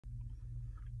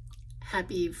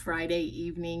Happy Friday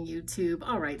evening, YouTube.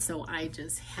 All right, so I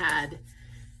just had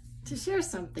to share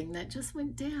something that just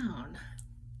went down.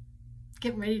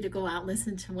 Getting ready to go out and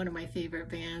listen to one of my favorite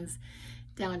bands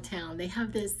downtown. They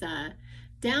have this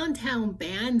downtown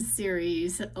band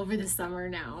series over the summer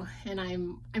now, and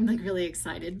I'm like really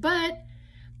excited. But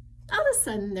all of a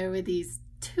sudden there were these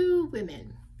two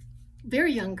women,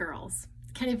 very young girls.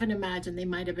 Can't even imagine, they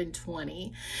might have been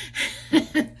 20. And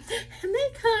they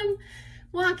come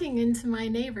walking into my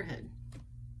neighborhood.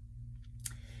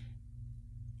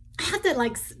 I have to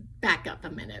back up a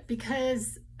minute,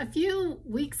 because a few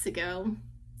weeks ago,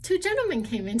 two gentlemen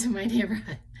came into my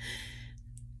neighborhood.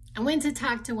 I went to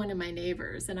talk to one of my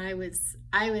neighbors, and I was,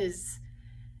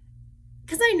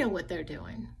 because I know what they're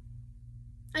doing.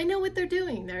 I know what they're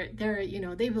doing. They're,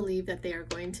 they believe that they are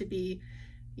going to be,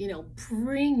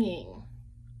 bringing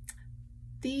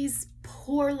these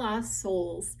poor lost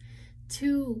souls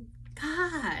to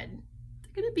God.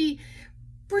 They're going to be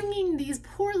bringing these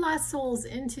poor lost souls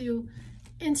into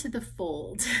the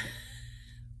fold.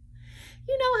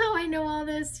 You know how I know all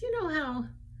this? You know how?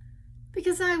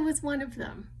 Because I was one of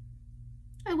them.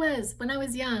 I was, when I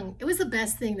was young. It was the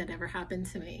best thing that ever happened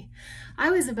to me. I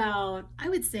was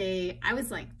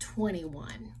like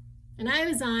 21. And I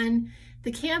was on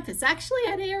the campus, actually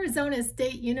at Arizona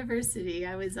State University.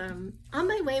 I was on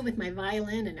my way with my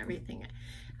violin and everything.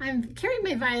 I'm carrying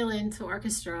my violin to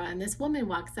orchestra, and this woman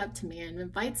walks up to me and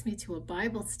invites me to a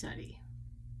Bible study.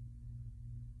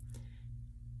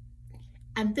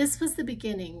 And this was the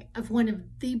beginning of one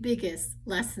of the biggest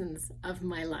lessons of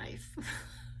my life.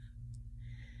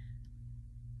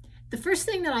 The first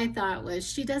thing that I thought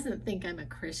was, she doesn't think I'm a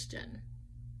Christian.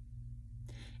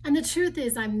 And the truth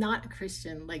is, I'm not a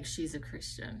Christian like she's a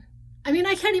Christian. I mean,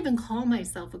 I can't even call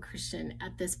myself a Christian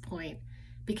at this point,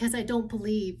 because I don't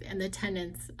believe in the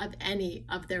tenets of any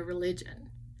of their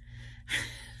religion.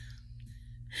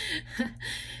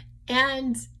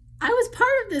 And I was part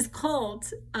of this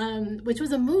cult, which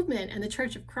was a movement in the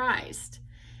Church of Christ.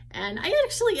 And I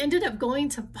actually ended up going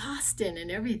to Boston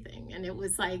and everything. And it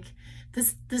was like,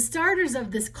 the starters of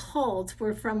this cult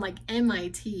were from like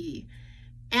MIT.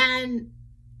 And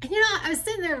I was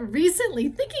sitting there recently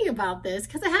thinking about this,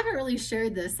 because I haven't really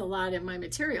shared this a lot in my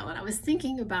material. And I was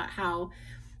thinking about how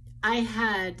I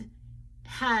had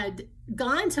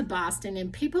gone to Boston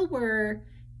and people were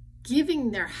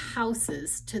giving their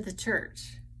houses to the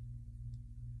church.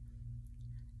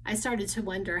 I started to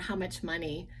wonder how much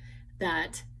money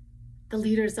that the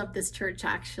leaders of this church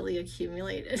actually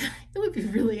accumulated. It would be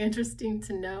really interesting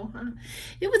to know, huh?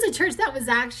 It was a church that was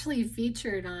actually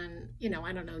featured on,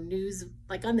 I don't know, news,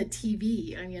 like on the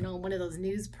TV, one of those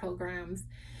news programs.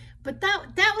 But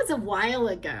that was a while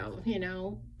ago,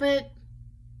 but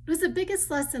it was the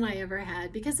biggest lesson I ever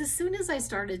had, because as soon as I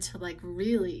started to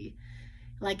really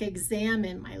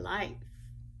examine my life,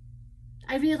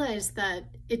 I realized that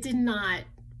it did not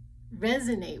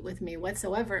resonate with me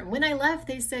whatsoever. And when I left,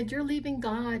 they said, you're leaving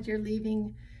God,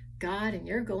 and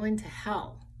you're going to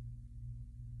hell.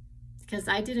 Because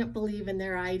I didn't believe in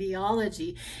their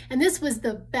ideology. And this was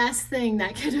the best thing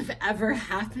that could have ever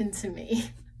happened to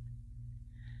me.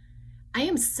 I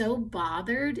am so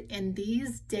bothered in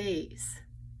these days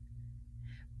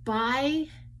by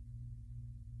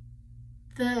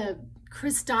the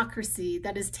Christocracy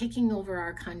that is taking over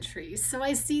our country. So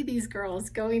I see these girls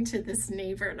going to this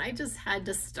neighbor, and I just had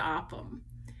to stop them.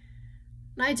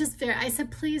 And I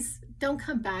said, please don't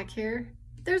come back here.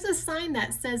 There's a sign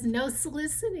that says no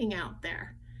soliciting out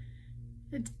there.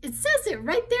 It says it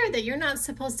right there that you're not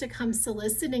supposed to come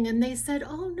soliciting. And they said,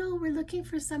 oh no, we're looking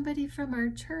for somebody from our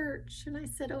church. And I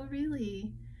said, oh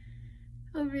really?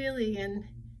 Oh really? And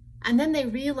then they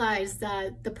realized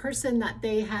that the person that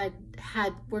they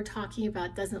were talking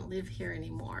about doesn't live here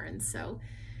anymore. And so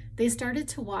they started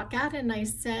to walk out, and I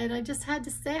said, I just had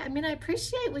to say, I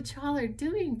appreciate what y'all are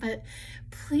doing, but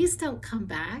please don't come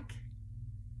back.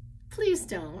 Please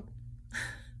don't.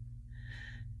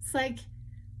 It's like,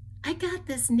 I got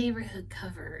this neighborhood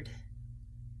covered.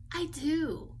 I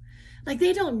do.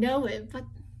 They don't know it, but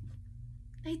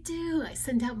I do. I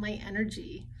send out my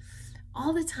energy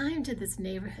all the time to this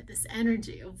neighborhood, this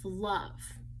energy of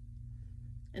love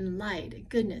and light and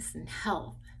goodness and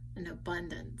health and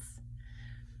abundance.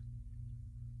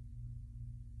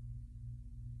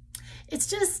 It's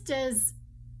just as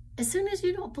soon as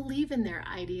you don't believe in their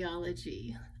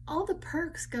ideology, all the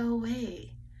perks go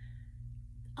away.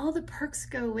 All the perks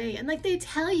go away. And they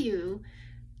tell you,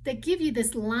 they give you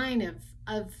this line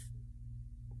of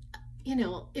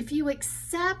if you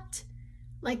accept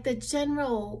the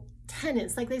general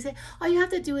tenets. Like they say, all you have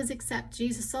to do is accept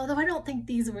Jesus. Although I don't think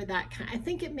these were that kind. I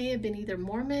think it may have been either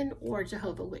Mormon or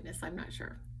Jehovah's Witness. I'm not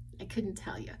sure. I couldn't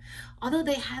tell you. Although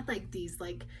they had like these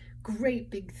like great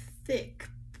big thick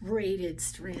braided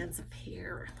strands of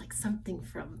hair, like something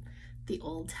from the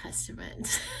Old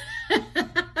Testament.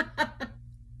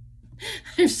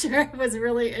 I'm sure it was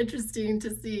really interesting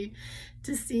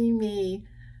to see me.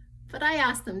 But I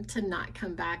asked them to not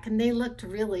come back, and they looked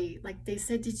really, like they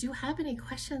said, did you have any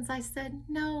questions? I said,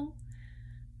 no,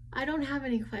 I don't have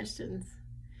any questions.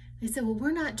 They said, well,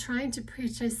 we're not trying to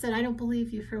preach. I said, I don't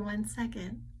believe you for 1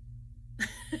 second.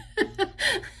 But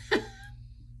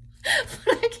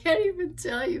I can't even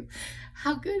tell you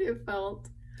how good it felt.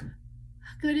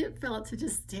 How good it felt to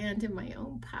just stand in my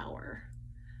own power.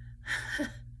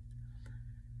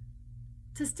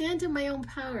 To stand in my own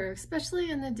power,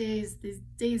 especially in these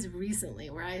days recently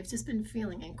where I've just been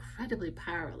feeling incredibly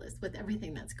powerless with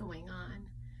everything that's going on.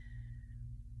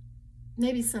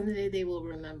 Maybe someday they will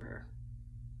remember.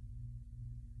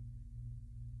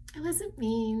 I wasn't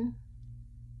mean.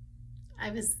 I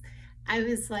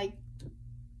was like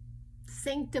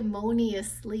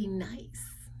sanctimoniously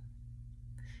nice,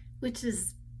 which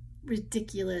is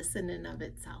ridiculous in and of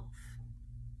itself.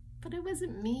 But I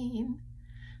wasn't mean.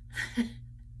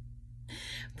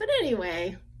 But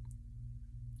anyway,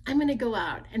 I'm going to go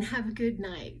out and have a good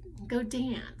night. Go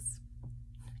dance.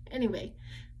 Anyway,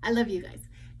 I love you guys,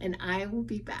 and I will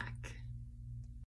be back.